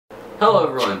Hello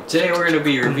everyone, today we're going to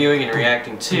be reviewing and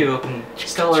reacting to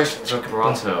Stellar's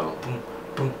Vibrato.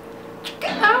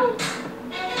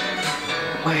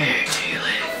 Where do you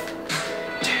live?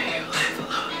 Do you live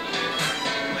alone?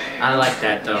 I like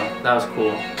that though, that was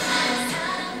cool.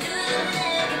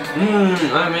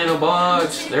 I'm in a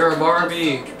box, they're a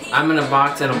Barbie. I'm in a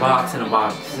box, in a box, in a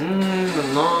box.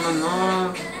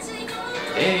 No.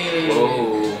 Hey.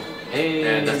 Whoa. Hey.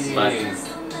 Yeah, that's funny.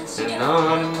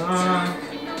 No.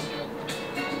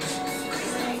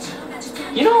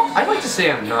 You know, I'd like to say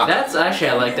I'm not. That's actually,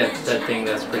 I like that thing,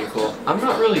 that's pretty cool. I'm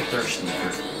not really thirsty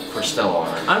for Stella.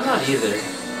 I'm not either.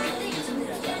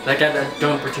 Like, I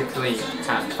don't particularly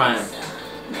find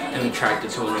am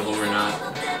attracted to one of them or not.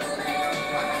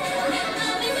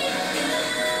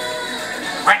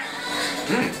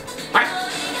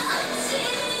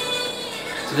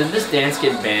 So did this dance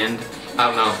get banned? I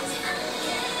don't know.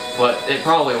 But it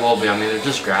probably will be. I mean, they're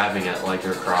just grabbing at like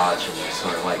your crotch and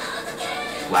sort of like.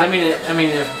 I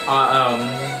mean, if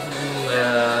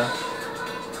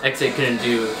Exit couldn't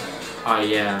do,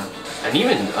 yeah, and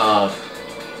even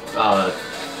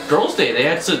Girls' Day, they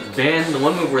had to ban the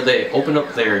one move where they open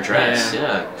up their dress.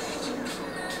 Yeah.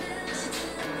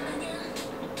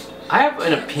 I have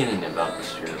an opinion about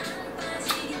this group,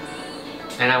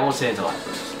 and I won't say it until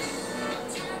afterwards.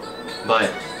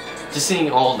 But just seeing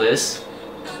all this,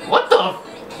 what the?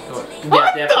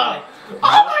 What the? Oh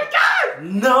my God!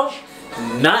 No.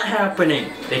 Not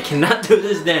happening. They cannot do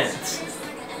this dance.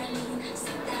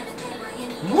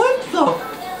 What the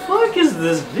fuck is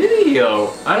this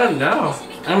video? I don't know.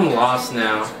 I'm lost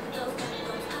now.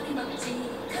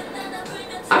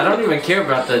 I don't even care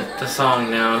about the song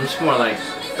now. I'm just more like,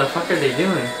 the fuck are they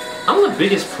doing? I'm the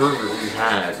biggest pervert we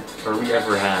had, or we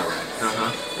ever have.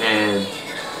 And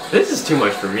this is too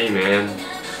much for me, man.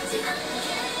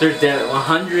 They're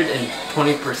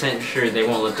 120% sure they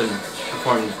won't let them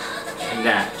perform in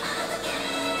that.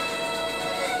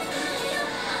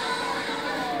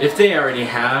 If they already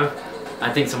have,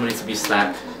 I think someone needs to be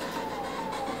slapped.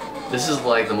 This is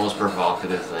like the most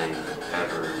provocative thing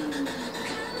ever.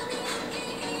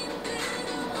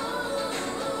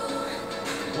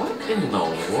 What in the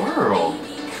world?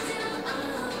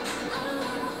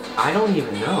 I don't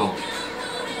even know.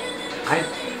 I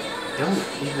don't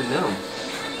even know.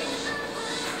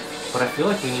 But I feel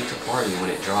like we need to party when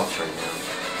it drops right now.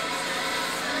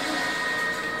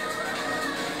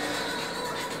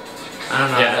 I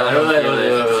don't know. Yeah, I don't feel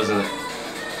it.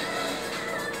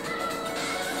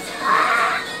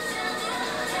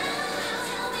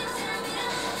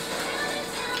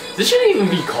 This shouldn't even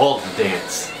be called the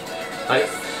dance. Like,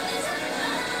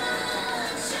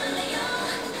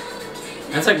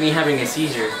 that's like me having a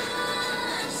seizure.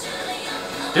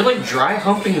 They're like dry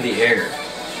humping the air.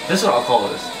 That's what I'll call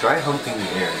this. Dry humping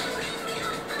the air.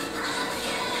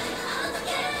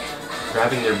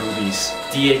 Grabbing their boobies.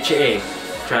 DHA.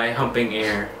 Dry humping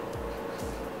air.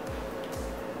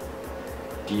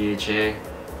 DHA.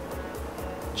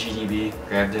 GDB.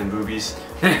 Grab them boobies.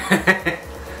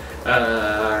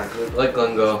 Let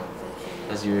Glenn go.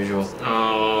 As usual.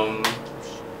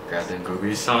 Grab them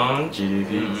boobies. Song?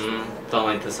 GDB. Don't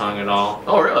like the song at all.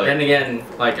 Oh, really? Then again,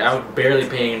 like, I was barely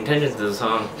paying attention to the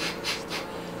song.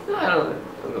 I don't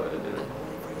know.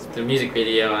 The music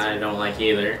video I don't like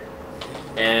either.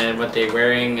 And what they're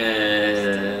wearing,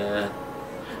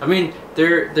 I mean,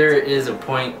 there is a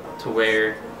point to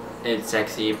where it's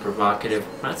sexy, provocative.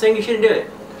 I'm not saying you shouldn't do it.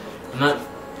 I'm not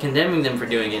condemning them for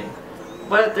doing it.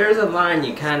 But there's a line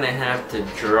you kind of have to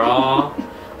draw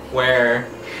where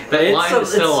that line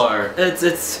is still are.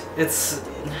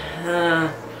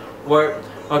 Where,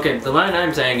 okay, the line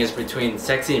I'm saying is between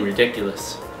sexy and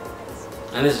ridiculous.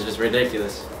 And this is just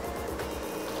ridiculous.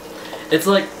 It's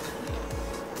like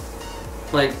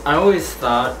I always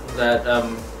thought that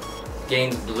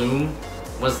Gain's Bloom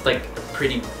was like a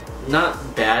pretty, not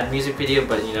bad music video,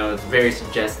 but you know, it's very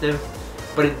suggestive.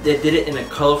 But it did it in a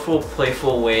colorful,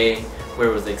 playful way where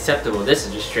it was acceptable. This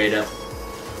is just straight up,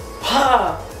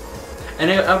 ha! And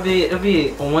it'll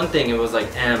be one thing. It was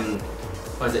like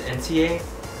was it NCA?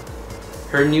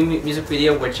 Her new music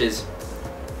video, which is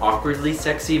awkwardly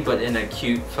sexy, but in a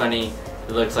cute, funny.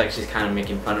 It looks like she's kind of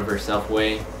making fun of herself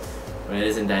way, but it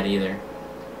isn't that either.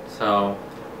 So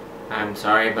I'm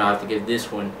sorry, but I'll have to give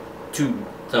this one 2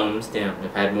 thumbs down.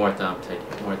 If I had more thumbs, I'd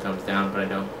give more thumbs down, but I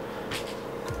don't.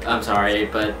 I'm sorry,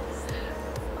 but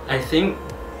I think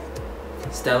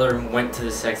Stellar went to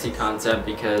the sexy concept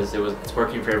because it's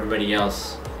working for everybody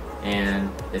else, and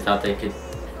they thought they could,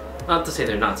 not to say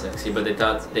they're not sexy, but they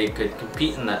thought they could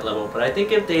compete in that level. But I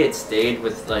think if they had stayed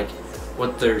with like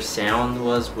what their sound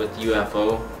was with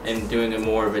UFO and doing a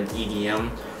more of an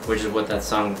EDM, which is what that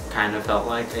song kind of felt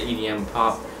like, EDM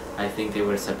pop, I think they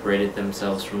would have separated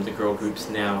themselves from the girl groups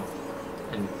now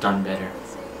and done better.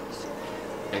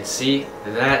 And see,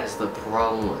 that is the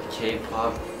problem with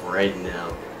K-pop right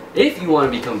now. If you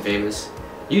want to become famous,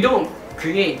 you don't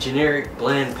create generic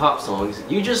bland pop songs.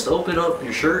 You just open up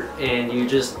your shirt and you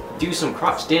just do some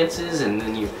crotch dances and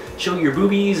then you show your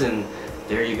boobies and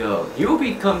there you go. You will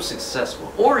become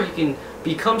successful. Or you can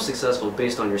become successful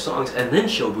based on your songs and then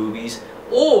show boobies,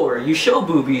 or you show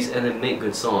boobies and then make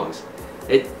good songs.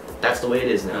 That's the way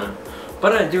it is now.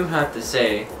 But I do have to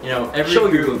say, you know, show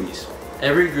your boobies.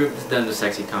 Every group has done the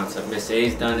sexy concept. Miss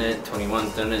A's done it,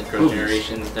 21's done it, Girl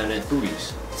Generation's done it,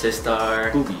 boobies,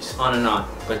 Sistar, boobies, on and on.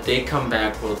 But they come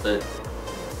back with a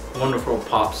wonderful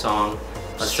pop song,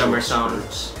 a summer song.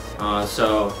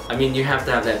 So I mean, you have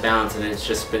to have that balance, and it's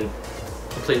just been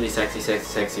completely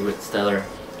sexy with Stellar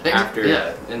after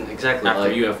exactly after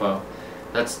like, UFO.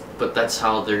 That's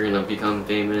how they're gonna become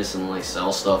famous and like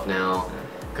sell stuff now.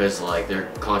 Because like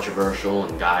they're controversial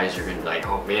and guys are gonna be like,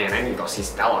 oh man, I need to go see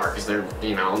Stellar because they're,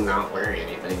 you know, not wearing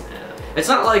anything. Yeah. It's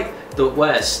not like the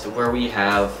West where we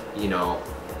have, you know,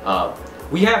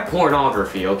 we have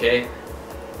pornography, okay?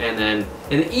 And then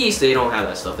in the East they don't have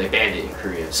that stuff. They banned it in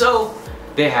Korea. So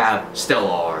they have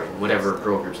Stellar and whatever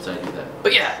girl groups that do that.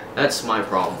 But yeah, that's my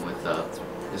problem with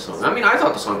this song. I mean, I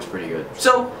thought the song was pretty good.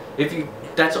 So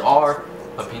that's our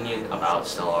opinion about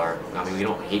Stellar. I mean, we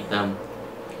don't hate them.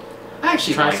 I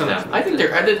actually like them. I think they're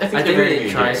very they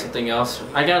try something else.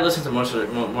 I gotta listen to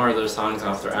more of their songs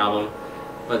off their album,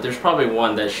 but there's probably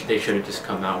one that they should have just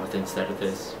come out with instead of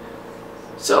this.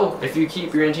 So if you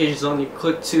keep your annotations on, you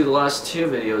click to the last 2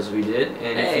 videos we did,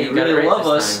 and hey, if you really love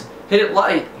us, hit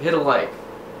a like,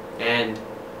 and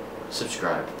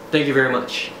subscribe. Thank you very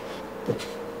much.